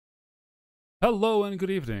Hello and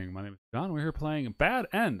good evening. My name is John. We're here playing Bad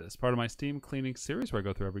End as part of my Steam cleaning series where I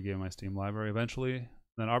go through every game in my Steam library eventually,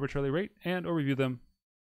 then arbitrarily rate and or review them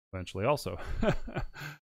eventually also.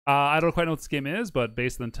 I don't quite know what this game is, but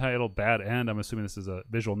based on the title Bad End, I'm assuming this is a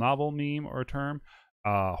visual novel meme or a term.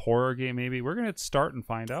 Horror game maybe. We're going to start and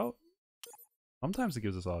find out. Sometimes it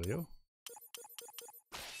gives us audio.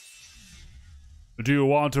 Do you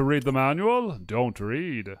want to read the manual? Don't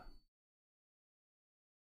read.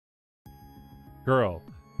 Girl.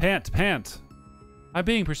 Pant, pant. I'm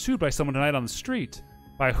being pursued by someone tonight on the street.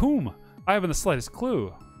 By whom? I haven't the slightest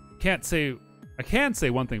clue. I can say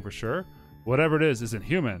one thing for sure. Whatever it is isn't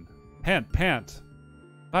human. Pant, pant.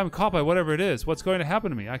 If I'm caught by whatever it is, what's going to happen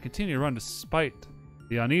to me? I continue to run despite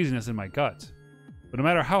the uneasiness in my gut. But no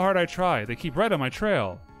matter how hard I try, they keep right on my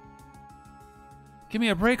trail. Give me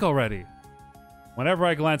a break already. Whenever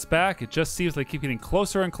I glance back, it just seems they keep getting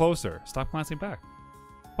closer and closer. Stop glancing back.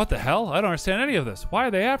 What the hell? I don't understand any of this. Why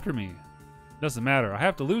are they after me? It doesn't matter. I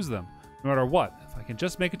have to lose them, no matter what. If I can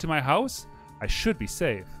just make it to my house, I should be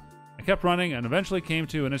safe. I kept running and eventually came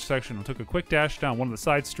to an intersection and took a quick dash down one of the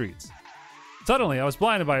side streets. Suddenly, I was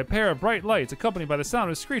blinded by a pair of bright lights accompanied by the sound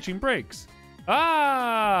of screeching brakes.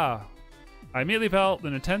 Ah! I immediately felt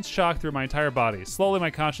an intense shock through my entire body. Slowly, my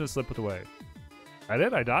consciousness slipped away. I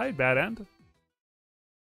did? I died? Bad end?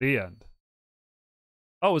 The end.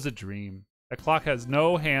 Oh, it was a dream. That clock has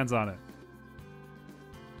no hands on it.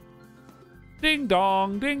 Ding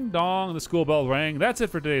dong, the school bell rang. That's it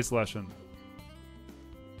for today's lesson.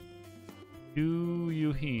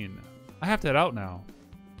 Yuheen. I have to head out now.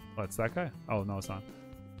 Oh, it's that guy? Oh, no, it's not.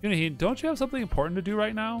 Yuheen, don't you have something important to do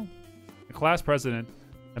right now? The class president,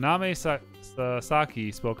 Haname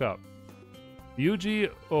Sasaki, spoke up.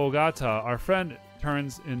 Yuji Ogata, our friend,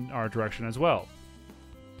 turns in our direction as well.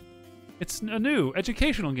 It's a new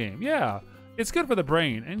educational game, yeah. It's good for the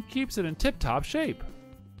brain and keeps it in tip-top shape.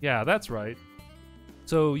 Yeah, that's right.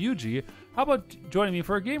 So, Yuji, how about joining me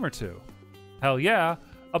for a game or two? Hell yeah,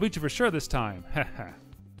 I'll beat you for sure this time. Haha.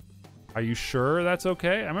 Are you sure that's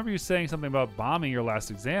okay? I remember you saying something about bombing your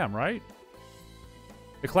last exam, right?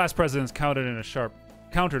 The class president countered in a sharp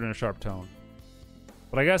tone.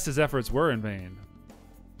 But I guess his efforts were in vain.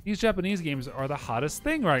 These Japanese games are the hottest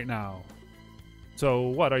thing right now. So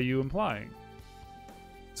what are you implying?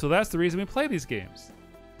 So that's the reason we play these games.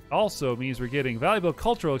 Also means we're getting valuable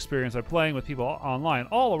cultural experience by playing with people online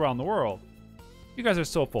all around the world. You guys are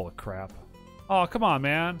so full of crap. Oh, come on,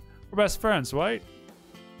 man. We're best friends, right?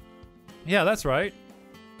 Yeah, that's right.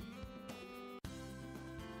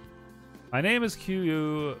 My name is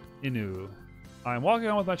Kyu Inu. I'm walking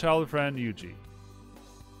on with my childhood friend, Yuji.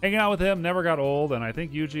 Hanging out with him never got old, and I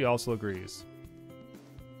think Yuji also agrees.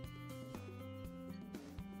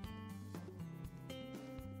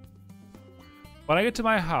 When I get to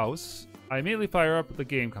my house, I immediately fire up the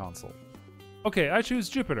game console. Okay, I choose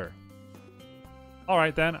Jupiter.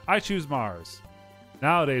 Alright then, I choose Mars.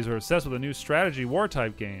 Nowadays, we're obsessed with a new strategy war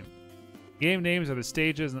type game. Game names are the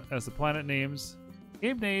stages as the planet names.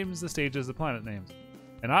 Game names the stages the planet names.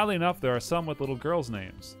 And oddly enough, there are some with little girls'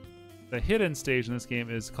 names. The hidden stage in this game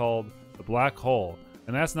is called the Black Hole,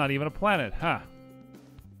 and that's not even a planet, huh?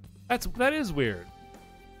 That is weird.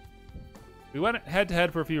 We went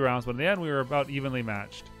head-to-head for a few rounds, but in the end we were about evenly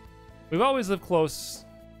matched. We've always lived close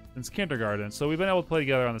since kindergarten, so we've been able to play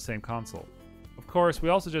together on the same console. Of course, we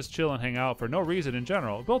also just chill and hang out for no reason in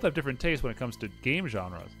general. We both have different tastes when it comes to game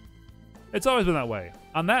genres. It's always been that way.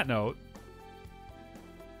 On that note,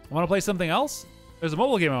 want to play something else? There's a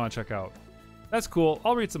mobile game I want to check out. That's cool,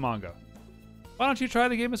 I'll read some manga. Why don't you try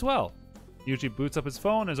the game as well? Yuji boots up his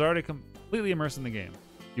phone and is already completely immersed in the game.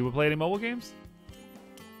 You would play any mobile games?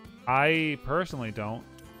 I personally don't.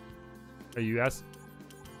 Are you asking?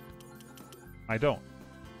 I don't.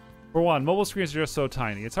 For one, mobile screens are just so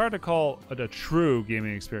tiny. It's hard to call it a true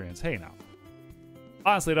gaming experience. Hey now.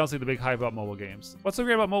 Honestly, I don't see the big hype about mobile games. What's so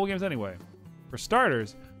great about mobile games anyway? For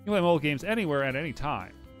starters, you can play mobile games anywhere at any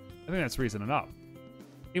time. I think that's reason enough.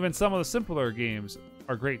 Even some of the simpler games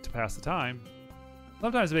are great to pass the time.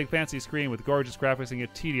 Sometimes a big fancy screen with gorgeous graphics can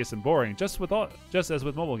get tedious and boring, just as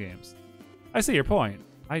with mobile games. I see your point.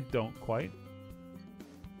 I don't quite.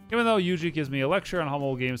 Even though Yuji gives me a lecture on how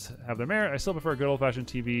mobile games have their merit, I still prefer good old-fashioned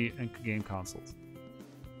TV and game consoles.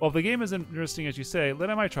 Well, if the game is interesting as you say, then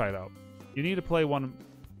I might try it out. You need to play one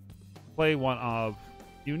of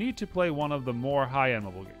the more high-end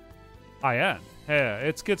mobile games. High-end? Yeah,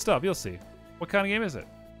 it's good stuff. You'll see. What kind of game is it?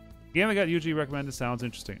 The game I got Yuji recommended sounds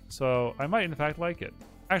interesting, so I might in fact like it.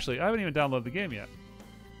 Actually, I haven't even downloaded the game yet.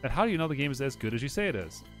 Then how do you know the game is as good as you say it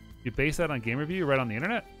is? You base that on game review right on the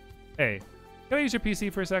internet? Hey, can I use your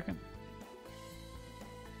PC for a second?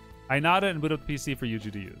 I nodded and booted up the PC for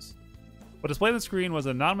Yuji to use. What displayed on the screen was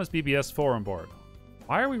an anonymous BBS forum board.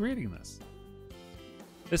 Why are we reading this?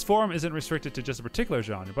 This forum isn't restricted to just a particular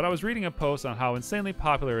genre, but I was reading a post on how insanely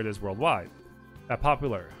popular it is worldwide. That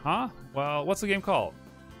popular, huh? Well, what's the game called?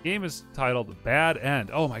 The game is titled Bad End.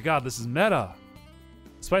 Oh my god, this is meta!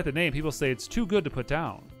 Despite the name, people say it's too good to put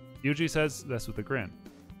down. Yuji says this with a grin.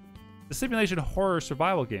 The simulation horror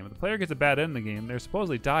survival game. If the player gets a bad end in the game, they're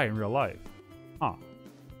supposedly die in real life. Huh.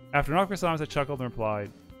 After an awkward silence, I chuckled and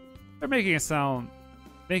replied, they're making it sound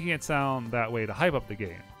that way to hype up the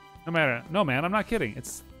game. No man, I'm not kidding.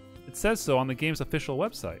 It says so on the game's official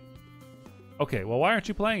website. Okay, well why aren't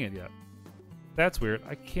you playing it yet? That's weird.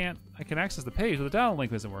 I can access the page, but the download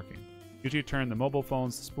link isn't working. Yuji turned the mobile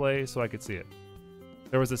phone's display so I could see it.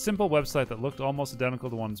 There was a simple website that looked almost identical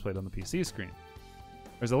to the one displayed on the PC screen.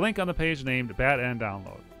 There's a link on the page named Bad End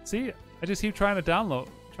Download. See, I just keep trying, but the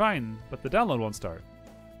download won't start.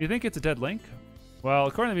 Do you think it's a dead link? Well,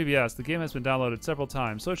 according to BBS, the game has been downloaded several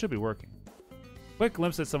times, so it should be working. Quick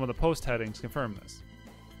glimpse at some of the post headings confirm this.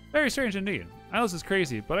 Very strange indeed. I know this is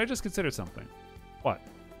crazy, but I just considered something. What?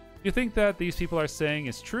 Do you think that these people are saying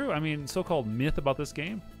is true? I mean, so-called myth about this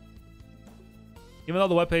game? Even though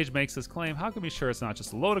the webpage makes this claim, how can we be sure it's not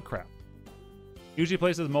just a load of crap? Yuji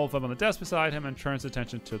places his mobile phone on the desk beside him and turns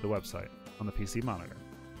attention to the website on the PC monitor.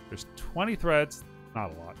 There's 20 threads.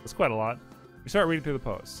 Not a lot. That's quite a lot. We start reading through the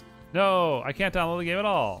posts. No, I can't download the game at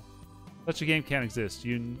all. Such a game can't exist.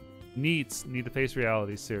 You need to face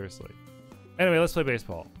reality seriously. Anyway, let's play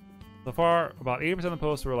baseball. So far, about 80% of the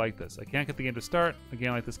posts were like this. I can't get the game to start. A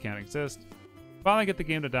game like this can't exist. Finally get the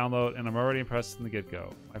game to download, and I'm already impressed from the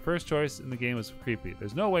get-go. My first choice in the game was creepy.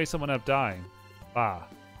 There's no way someone ended up dying. Ah.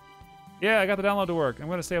 Yeah, I got the download to work. I'm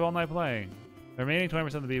going to stay up all night playing. The remaining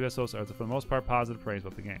 20% of the BBS posts are, for the most part, positive praise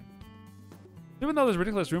about the game. Even though there's a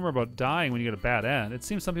ridiculous rumor about dying when you get a bad end, it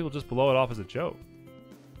seems some people just blow it off as a joke.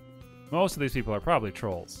 Most of these people are probably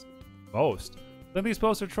trolls. Most? Then these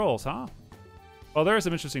posts are trolls, huh? Well, there are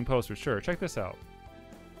some interesting posts for sure. Check this out.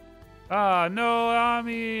 Ah, no,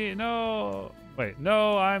 Ami, no. Wait,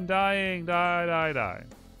 no, I'm dying. Die.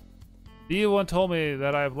 The evil one told me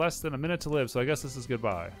that I have less than a minute to live, so I guess this is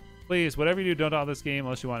goodbye. Please, whatever you do, don't download this game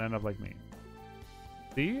unless you want to end up like me.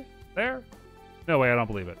 See? There? No way, I don't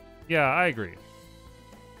believe it. Yeah, I agree.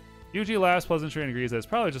 Yuji laughs pleasantry and agrees that it's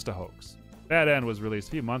probably just a hoax. Bad End was released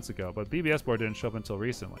a few months ago, but BBS board didn't show up until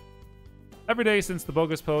recently. Every day since the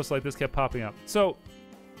bogus posts like this kept popping up. So,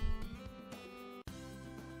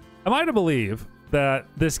 am I to believe that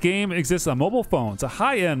this game exists on mobile phones, a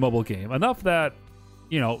high-end mobile game, enough that,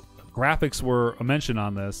 graphics were mentioned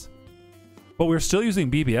on this, but we're still using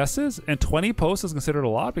BBSs, and 20 posts is considered a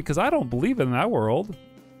lot? Because I don't believe in that world.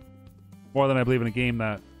 More than I believe in a game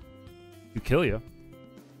that could kill you.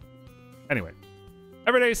 Anyway,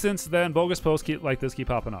 every day since then, bogus posts like this keep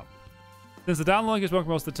popping up. Since the download link is broken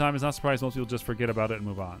most of the time, it's not surprising most people just forget about it and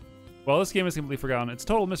move on. Well, this game is completely forgotten. It's a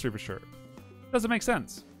total mystery for sure. Doesn't make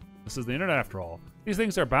sense. This is the internet after all. These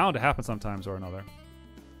things are bound to happen sometimes or another.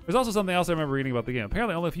 There's also something else I remember reading about the game.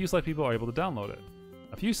 Apparently only a few select people are able to download it.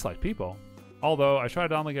 A few select people? Although I try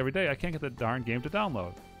to download it every day, I can't get the darn game to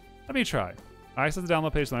download. Let me try. I access the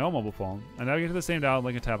download page to my own mobile phone. I navigate to the same download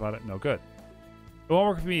link and tap on it. No good. It won't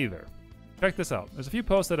work for me either. Check this out. There's a few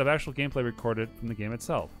posts that have actual gameplay recorded from the game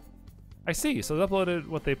itself. I see, so they've uploaded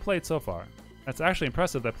what they played so far. That's actually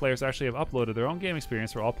impressive that players actually have uploaded their own game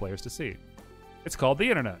experience for all players to see. It's called the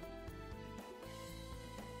internet.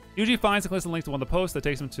 Yuji finds and clicks on the link to one of the posts that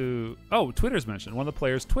takes him to, Twitter's mentioned, one of the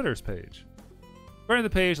players' Twitter's page. According to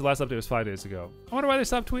the page, the last update was 5 days ago. I wonder why they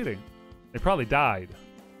stopped tweeting. They probably died.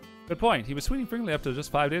 Good point. He was tweeting frequently up to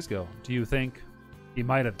just 5 days ago. Do you think he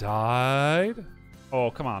might have died?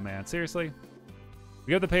 Oh, come on, man. Seriously?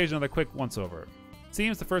 We give the page another quick once-over. It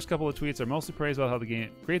seems the first couple of tweets are mostly praise about how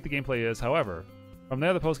great the gameplay is. However, from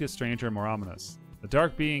there the post gets stranger and more ominous. The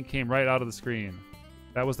dark being came right out of the screen.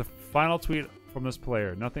 That was the final tweet from this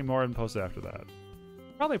player. Nothing more than posted after that.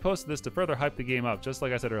 Probably posted this to further hype the game up, just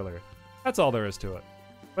like I said earlier. That's all there is to it.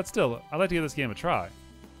 But still, I'd like to give this game a try.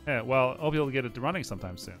 Yeah, well, I'll be able to get it running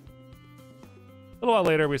sometime soon. A little while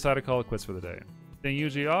later, we decided to call it quits for the day. Getting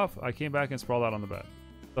Yuji off, I came back and sprawled out on the bed.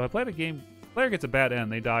 So if I played a game, player gets a bad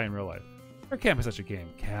end, they die in real life. There can't be such a game,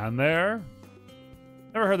 can there?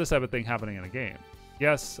 Never heard this type of thing happening in a game.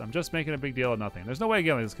 Yes, I'm just making a big deal of nothing. There's no way a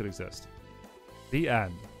game like this could exist. The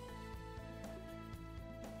end.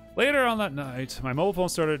 Later on that night, my mobile phone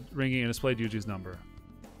started ringing and displayed Yuji's number.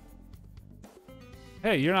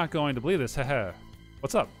 Hey, you're not going to believe this, haha.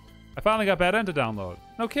 What's up? I finally got Bad End to download.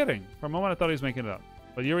 No kidding. For a moment I thought he was making it up.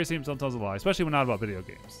 But Yuri seems sometimes a lie, especially when not about video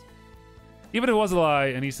games. Even if it was a lie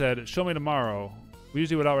and he said, show me tomorrow, We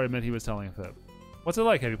usually would outright admit he was telling a fib. What's it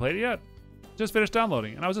like? Have you played it yet? Just finished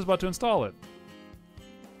downloading, and I was just about to install it.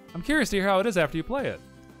 I'm curious to hear how it is after you play it.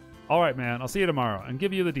 Alright, man, I'll see you tomorrow, and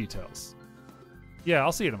give you the details. Yeah,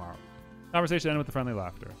 I'll see you tomorrow. Conversation ended with a friendly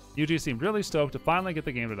laughter. Yuji seemed really stoked to finally get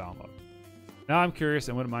the game to download. Now I'm curious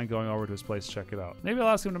and wouldn't mind going over to his place to check it out. Maybe I'll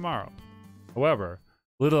ask him tomorrow. However,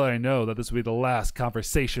 little I know that this will be the last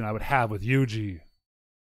conversation I would have with Yuji.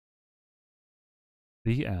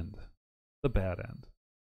 The end. The bad end.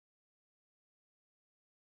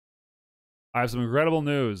 I have some incredible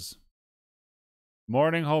news.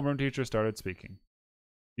 Morning homeroom teacher started speaking.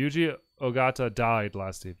 Yuji Ogata died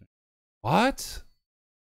last evening. What?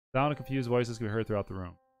 Sound of confused voices could be heard throughout the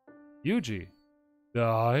room. Yuji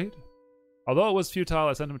died? Although it was futile,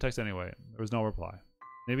 I sent him a text anyway. There was no reply.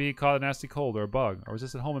 Maybe he caught a nasty cold or a bug, or was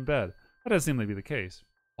just at home in bed. That doesn't seem to be the case.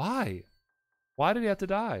 Why? Why did he have to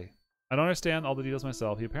die? I don't understand all the details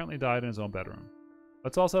myself. He apparently died in his own bedroom.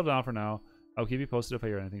 Let's all settle down for now. I'll keep you posted if I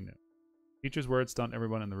hear anything new. Teacher's words stunned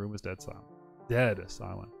everyone, and the room was dead silent. Dead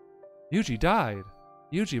silent. Yuji died.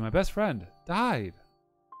 Yuji, my best friend, died.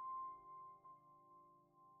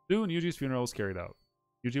 Soon, Yuji's funeral was carried out.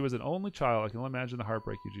 Yuji was an only child. I can only imagine the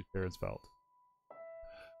heartbreak Yuji's parents felt.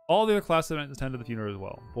 All the other classmates attended the funeral as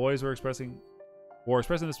well. Boys were expressing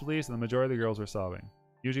disbelief, and the majority of the girls were sobbing.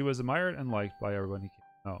 Yuji was admired and liked by everyone he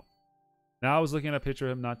came to know. Now I was looking at a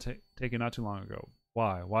picture of him taken not too long ago.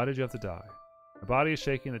 Why? Why did you have to die? My body is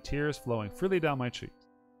shaking, the tears flowing freely down my cheeks.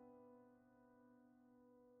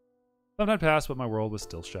 Some time passed, but my world was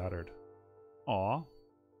still shattered. Aw.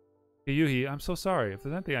 Hey, Yuhi, I'm so sorry. If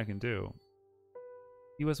there's anything I can do.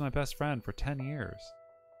 He was my best friend for 10 years.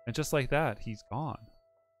 And just like that, he's gone.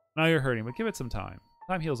 Now you're hurting, but give it some time.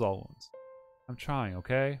 Time heals all wounds. I'm trying,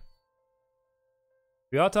 okay?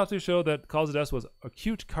 The autopsy showed that cause of death was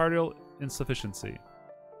acute cardiac insufficiency.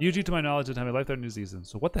 Yuji, to my knowledge, didn't have a life-threatening disease,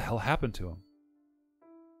 so what the hell happened to him?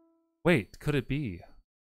 Wait, could it be?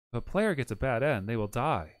 If a player gets a bad end, they will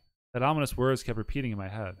die. That ominous words kept repeating in my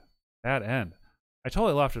head. Bad end. I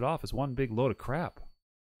totally laughed it off as one big load of crap.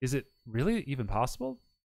 Is it really even possible?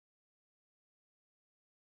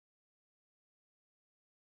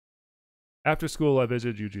 After school, I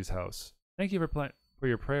visited Yuji's house. Thank you for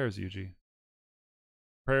your prayers, Yuji.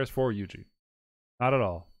 Prayers for Yuji. Not at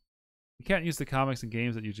all. You can't use the comics and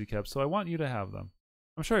games that Yuji kept, so I want you to have them.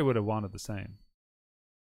 I'm sure he would have wanted the same.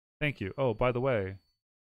 Thank you. Oh, by the way,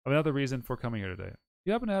 I have another reason for coming here today. Do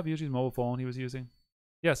you happen to have Yuji's mobile phone he was using?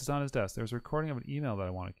 Yes, it's on his desk. There's a recording of an email that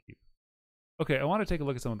I want to keep. Okay, I want to take a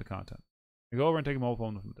look at some of the content. I go over and take a mobile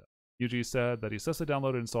phone from the desk. Yuji said that he successfully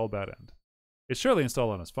downloaded and installed Bad End. It's surely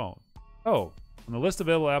installed on his phone. Oh, when the list of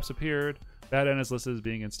available apps appeared, Bad End is listed as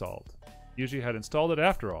being installed. Yuji had installed it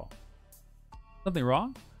after all. Something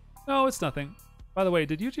wrong? No, it's nothing. By the way,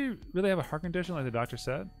 did Yuji really have a heart condition like the doctor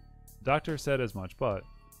said? The doctor said as much, but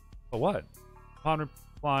what? Upon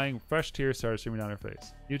replying, fresh tears started streaming down her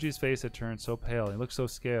face. Yuji's face had turned so pale, and he looked so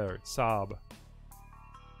scared. Sob.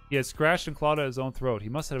 He had scratched and clawed at his own throat. He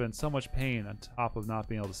must have been in so much pain on top of not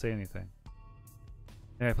being able to say anything.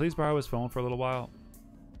 May I please borrow his phone for a little while?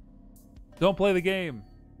 Don't play the game.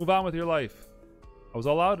 Move on with your life. I was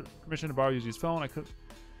allowed permission to borrow Yuji's phone. I couldn't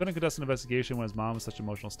conduct an investigation when his mom was in such an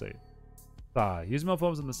emotional state. Sigh. Using my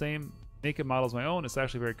phones in the same make and model as my own, it's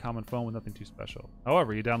actually a very common phone with nothing too special.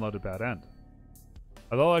 However, he downloaded Bad End.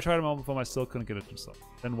 Although I tried a mobile phone, I still couldn't get it to himself.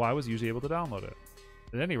 Then why was Yuji able to download it?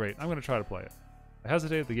 At any rate, I'm going to try to play it. I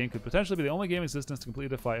hesitated. The game could potentially be the only game in existence to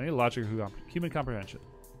completely defy any logic or human comprehension.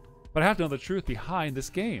 But I have to know the truth behind this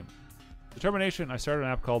game. Determination, I started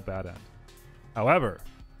an app called Bad End. However,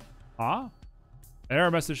 an error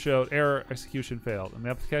message showed error execution failed and the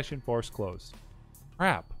application force closed.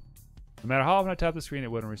 Crap. No matter how often I tapped the screen,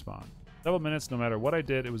 it wouldn't respond. Several minutes, no matter what I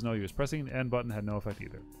did, it was no use. Pressing the end button had no effect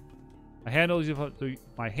either. My hand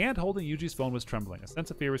holding Yuji's phone was trembling. A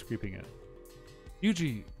sense of fear was creeping in.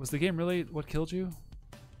 Yuji, was the game really what killed you?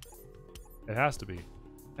 It has to be.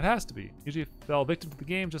 It has to be. Yuji fell victim to the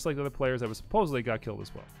game just like the other players that supposedly got killed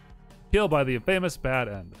as well. Killed by the famous Bad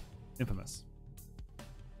End. Infamous.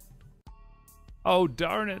 Oh,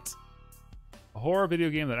 darn it. A horror video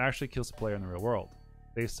game that actually kills a player in the real world.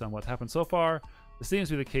 Based on what's happened so far, this seems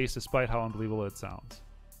to be the case despite how unbelievable it sounds.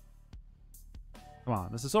 Come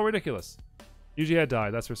on, this is so ridiculous. Yuji had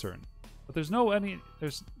died, that's for certain. But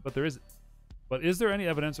is there any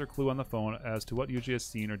evidence or clue on the phone as to what Yuji has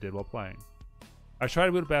seen or did while playing? I tried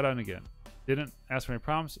to boot Bad End again. Didn't ask for any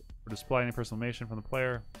prompts or display any personal information from the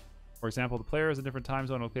player. For example, the player is in a different time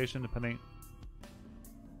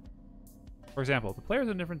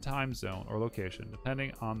zone or location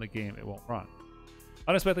depending on the game, it won't run.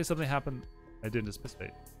 Unexpectedly, something happened I didn't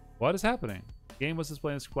anticipate. What is happening? The game was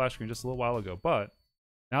displaying the splash screen just a little while ago, but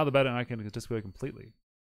now the beta icon is displayed completely.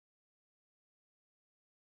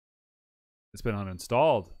 It's been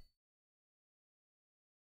uninstalled.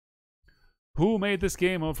 Who made this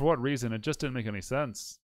game and for what reason? It just didn't make any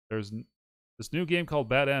sense. There's this new game called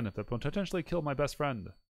Bad End that potentially killed my best friend.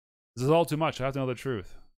 This is all too much. I have to know the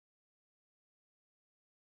truth.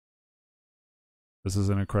 This is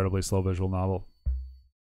an incredibly slow visual novel.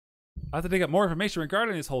 I have to dig up more information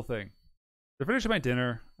regarding this whole thing. After finishing my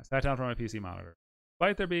dinner, I sat down in front of my PC monitor.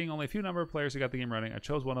 Despite there being only a few number of players who got the game running, I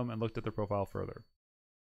chose one of them and looked at their profile further.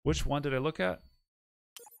 Which one did I look at?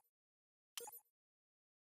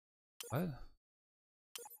 What?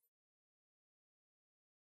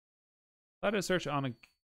 I did a search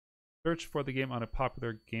for the game on a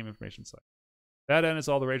popular game information site. Bad End is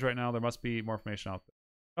all the rage right now. There must be more information out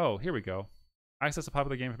there. Oh, here we go. I accessed a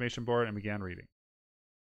popular game information board and began reading.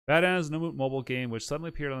 Bad End is a new mobile game which suddenly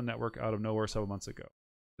appeared on the network out of nowhere several months ago.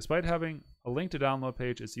 Despite having a link to download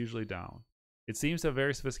page, it's usually down. It seems to have a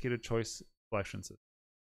very sophisticated choice selection system.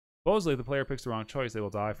 Supposedly, if the player picks the wrong choice, they will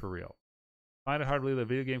die for real. I find it hard to believe that a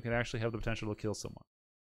video game can actually have the potential to kill someone.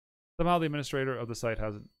 Somehow, the administrator of the site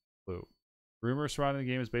hasn't a clue. The rumors surrounding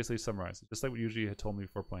the game is basically summarized, just like what Yuji had told me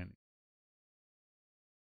before playing it.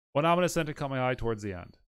 One ominous sentence caught my eye towards the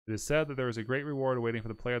end. It is said that there is a great reward awaiting for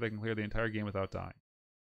the player that can clear the entire game without dying.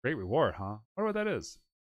 Great reward, huh? I wonder what that is.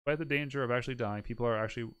 Despite the danger of actually dying, people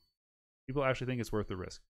actually think it's worth the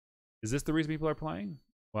risk. Is this the reason people are playing?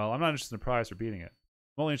 Well, I'm not interested in the prize for beating it.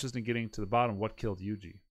 I'm only interested in getting to the bottom of what killed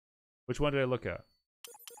Yuji. Which one did I look at?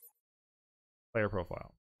 Player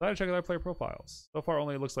profile. I decided to check out our player profiles. So far,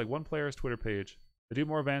 only it looks like one player's Twitter page. If I do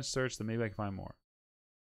more advanced search, then maybe I can find more.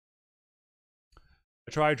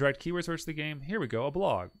 I tried direct keyword search the game. Here we go, a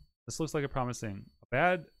blog. This looks like a promising. A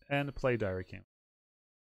Bad End play diary came.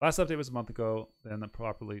 Last update was a month ago, then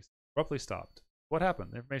abruptly stopped. What happened?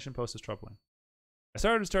 The information post is troubling. I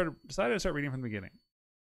decided to start reading from the beginning.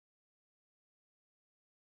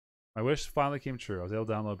 My wish finally came true. I was able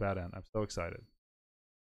to download Bad End. I'm so excited.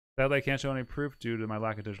 Sadly, I can't show any proof due to my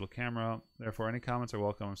lack of digital camera. Therefore, any comments are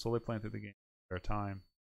welcome. I'm slowly playing through the game at our time.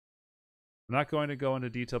 I'm not going to go into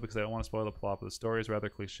detail because I don't want to spoil the plot, but the story is rather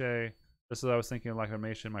cliche. Just as I was thinking of lack of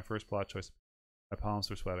animation, my first plot choice, my palms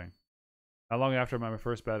were sweating. Not long after my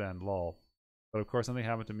first Bad End, lol. But of course, something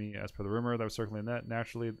happened to me as per the rumor that was circling the net.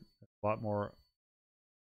 Naturally, a lot more.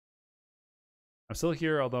 I'm still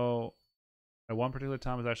here, although at one particular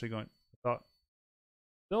time I was actually going.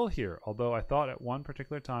 Still here, although I thought at one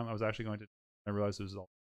particular time I was actually going to. I realized it was all.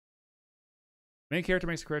 Main character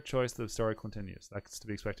makes a correct choice. The story continues. That's to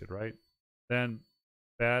be expected, right? Then,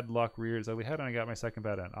 bad luck rears ugly head, and I got my second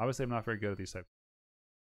Bad End. Obviously, I'm not very good at these types.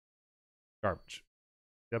 Garbage.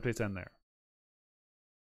 The updates end there.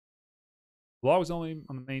 The blog was only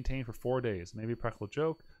maintained for 4 days. Maybe a practical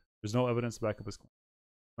joke. There's no evidence to back up his claim.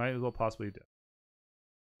 Might as well possibly do.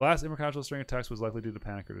 The last immaculate string of text was likely due to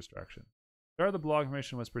panic or distraction. The start of the blog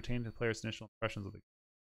information was pertaining to the player's initial impressions of the game.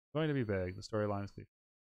 It's going to be vague. The storyline is clear.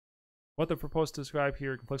 What they're proposed to describe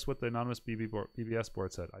here conflicts with the anonymous BBS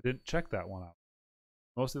board said. I didn't check that one out.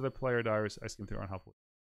 Most of the player diaries I skimmed through are unhelpful.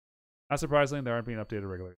 Not surprisingly, they aren't being updated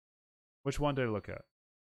regularly. Which one did I look at?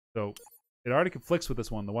 So, it already conflicts with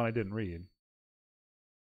this one, the one I didn't read.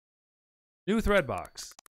 New thread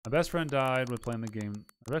box. My best friend died when playing the game.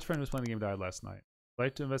 My best friend who was playing the game died last night. I'd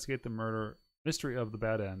like to investigate the mystery of the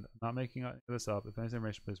Bad End. I'm not making this up. If any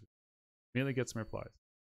information, please immediately get some replies.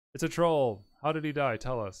 It's a troll. How did he die?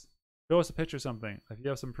 Tell us. Show us a picture or something. If you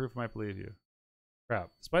have some proof, I might believe you. Crap.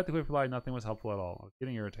 Despite the quick reply, nothing was helpful at all. I was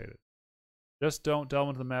getting irritated. Just don't delve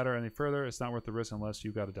into the matter any further. It's not worth the risk unless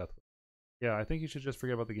you got a death wish. Yeah, I think you should just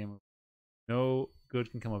forget about the game. No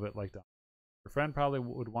good can come of it like that. Your friend probably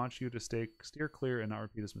would want you to steer clear and not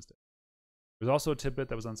repeat this mistake. There was also a tidbit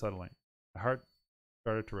that was unsettling. My heart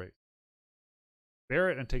started to race. Bear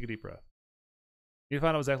it and take a deep breath. You find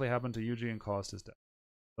out what exactly happened to Yuji and caused his death.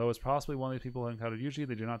 Though it's possibly one of these people who encountered Yuji,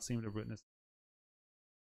 they do not seem to have witnessed.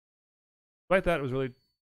 Despite that, it was really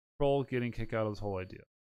troll getting kicked out of this whole idea.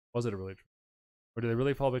 Was it a really troll? Or did they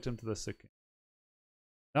really fall victim to this sick game?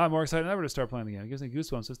 Now I'm more excited than ever to start playing the game. It gives me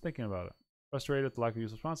goosebumps just thinking about it. Frustrated at the lack of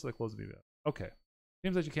useful response, I close the video. Okay.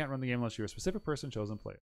 Seems like you can't run the game unless you're a specific person chosen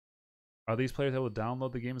player. Are these players able to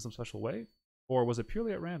download the game in some special way? Or was it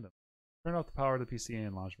purely at random? Turn off the power of the PC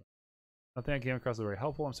and launch mode. Nothing I came across was very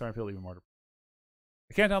helpful. I'm starting to feel even more depressed.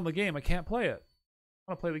 I can't download the game. I can't play it.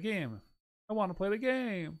 I want to play the game. I want to play the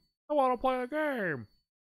game. I want to play the game.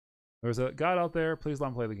 There's a guide out there. Please let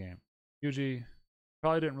him play the game. Yuji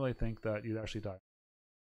probably didn't really think that you'd actually die.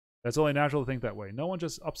 That's only natural to think that way. No one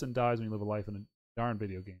just ups and dies when you live a life in a darn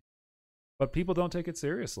video game. But people don't take it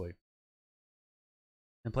seriously.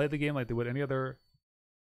 and played the game like they would any other,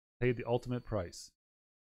 paid the ultimate price.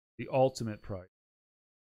 The ultimate price.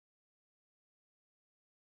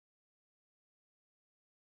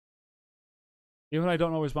 Even when I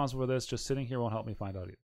don't know who's responsible for this, just sitting here won't help me find out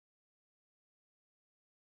either.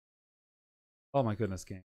 Oh my goodness,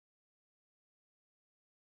 game.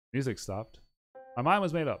 Music stopped. My mind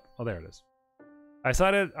was made up. Oh, there it is. I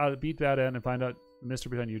decided I'd beat that end and find out the mystery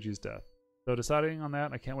behind Yuji's death. So deciding on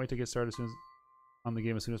that, I can't wait to get started on the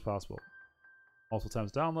game as soon as possible. Multiple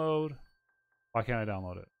times download. Why can't I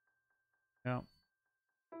download it? Yeah.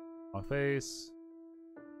 My face.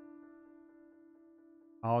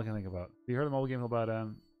 All I can think about. Have you heard of the mobile game about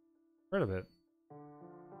end? Heard of it.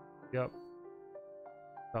 Yep.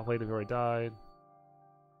 Got played before I died.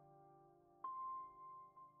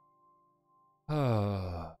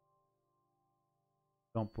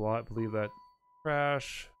 Don't believe that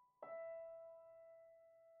crash.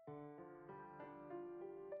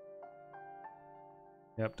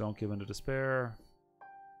 Yep, don't give in to despair.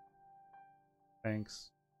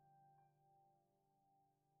 Thanks.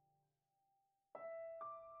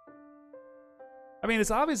 I mean,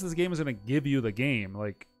 it's obvious this game is going to give you the game.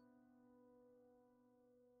 Like,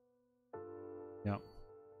 yeah.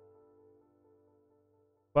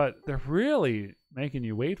 But they're really making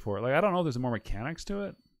you wait for it. Like, I don't know if there's more mechanics to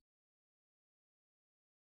it.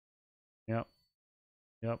 Yep.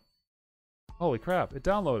 Yep. Holy crap, it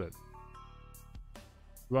downloaded.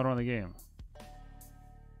 You want to run the game?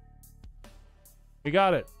 We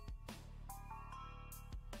got it.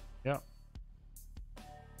 Yep.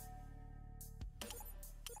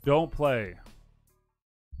 Don't play.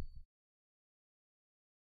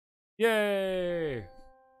 Yay!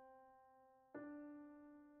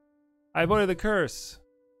 I avoided the curse.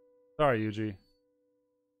 Sorry, Yuji.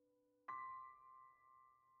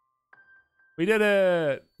 We did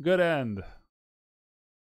it! Good end.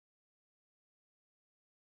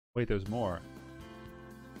 Wait, there's more.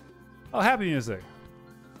 Oh, happy music.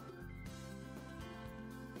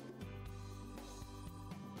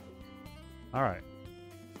 All right.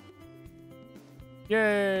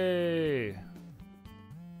 Yay!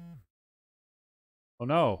 Oh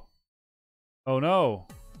no. Oh no.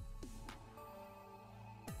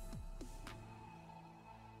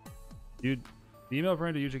 The email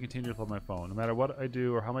brand usually continues to plug my phone. No matter what I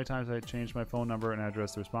do or how many times I change my phone number and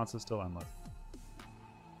address, the response is still endless.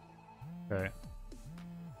 Okay.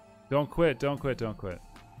 Don't quit, don't quit, don't quit.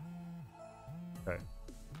 Okay.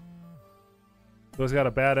 So it's got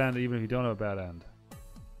a bad end even if you don't have a bad end.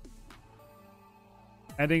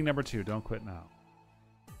 Ending number 2, don't quit now.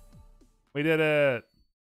 We did it!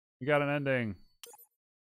 We got an ending.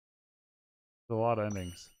 There's a lot of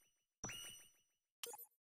endings.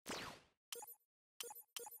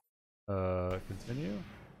 Continue?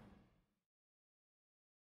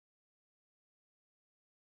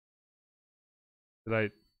 Did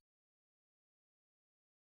I...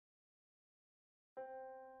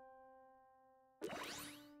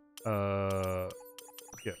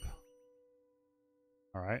 skip.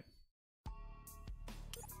 Alright.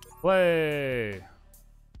 Play!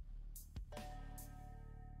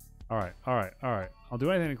 Alright, alright, alright. I'll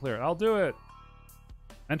do anything to clear it. I'll do it!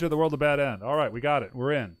 Enter the world of bad end. Alright, we got it.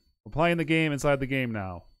 We're in. We're playing the game inside the game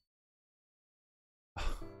now.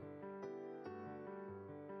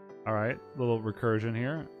 Alright, little recursion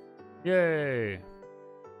here. Yay!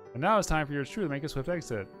 And now it's time for yours truly to make a swift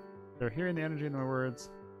exit. They're hearing the energy in my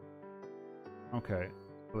words. Okay.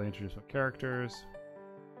 So they introduce some characters.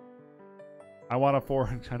 I want a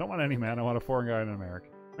foreign... I don't want any man. I want a foreign guy and an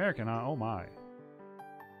American. American, huh? Oh my.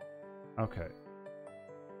 Okay.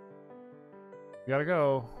 We gotta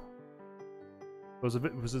go. It was a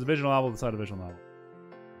visual novel inside a visual novel.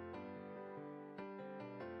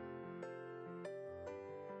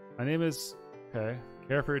 My name is... Okay.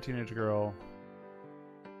 Care for your teenage girl.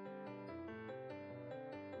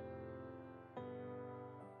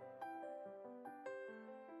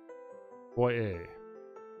 Boy A.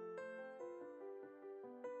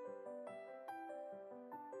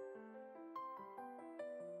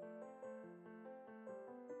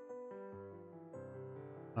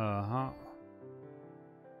 Uh-huh.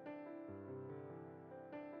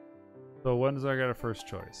 So when does I get a first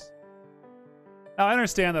choice? Now, I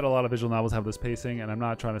understand that a lot of visual novels have this pacing, and I'm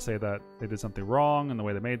not trying to say that they did something wrong in the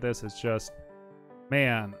way they made this. It's just,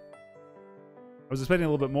 man, I was expecting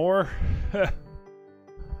a little bit more.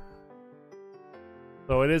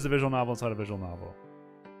 So it is a visual novel inside a visual novel.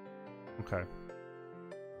 Okay.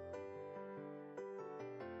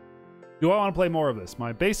 Do I want to play more of this?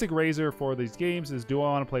 My basic razor for these games is, do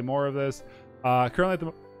I want to play more of this?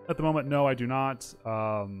 Currently at the moment, no, I do not.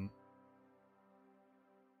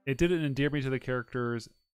 It didn't endear me to the characters.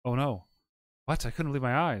 Oh no. What? I couldn't believe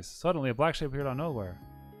my eyes. Suddenly, a black shape appeared out of nowhere.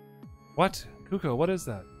 What? Kuko, what is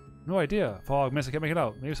that? No idea. Fog, mist, I can't make it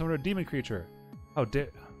out. Maybe some sort of demon creature. How dare...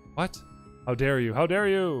 What? How dare you? How dare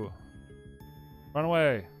you? Run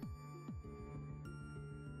away.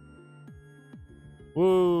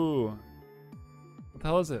 Woo! What the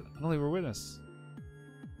hell is it? I don't think we're witness.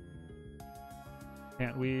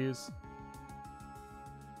 Can't wheeze.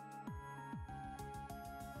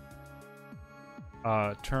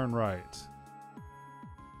 Turn right.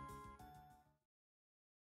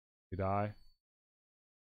 You die.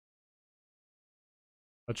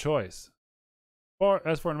 A choice.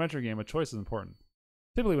 As for an adventure game, a choice is important.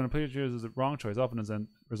 Typically, when a player chooses the wrong choice, often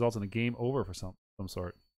results in a game over for some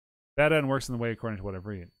sort. Bad end works in the way according to what I've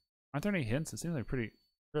read. Aren't there any hints? It seems like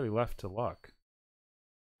fairly left to luck.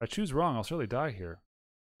 If I choose wrong, I'll surely die here.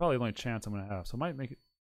 Probably the only chance I'm going to have. So it might make it...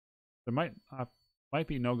 There might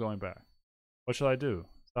be no going back. What shall I do?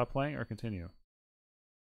 Stop playing or continue?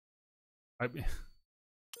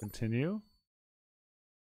 Continue?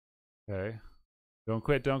 Okay. Don't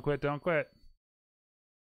quit, don't quit, don't quit.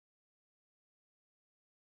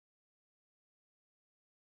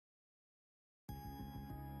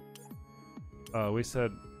 We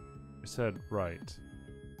said right.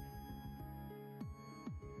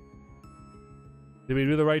 Did we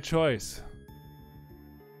do the right choice?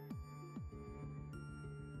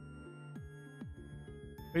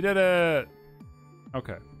 We did it!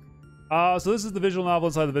 Okay. So this is the visual novel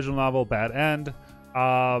inside the visual novel, Bad End.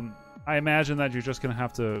 I imagine that you're just going to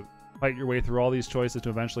have to fight your way through all these choices to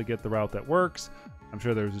eventually get the route that works. I'm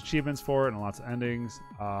sure there's achievements for it and lots of endings.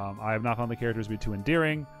 I have not found the characters to be too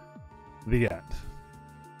endearing. The end.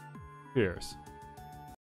 Cheers.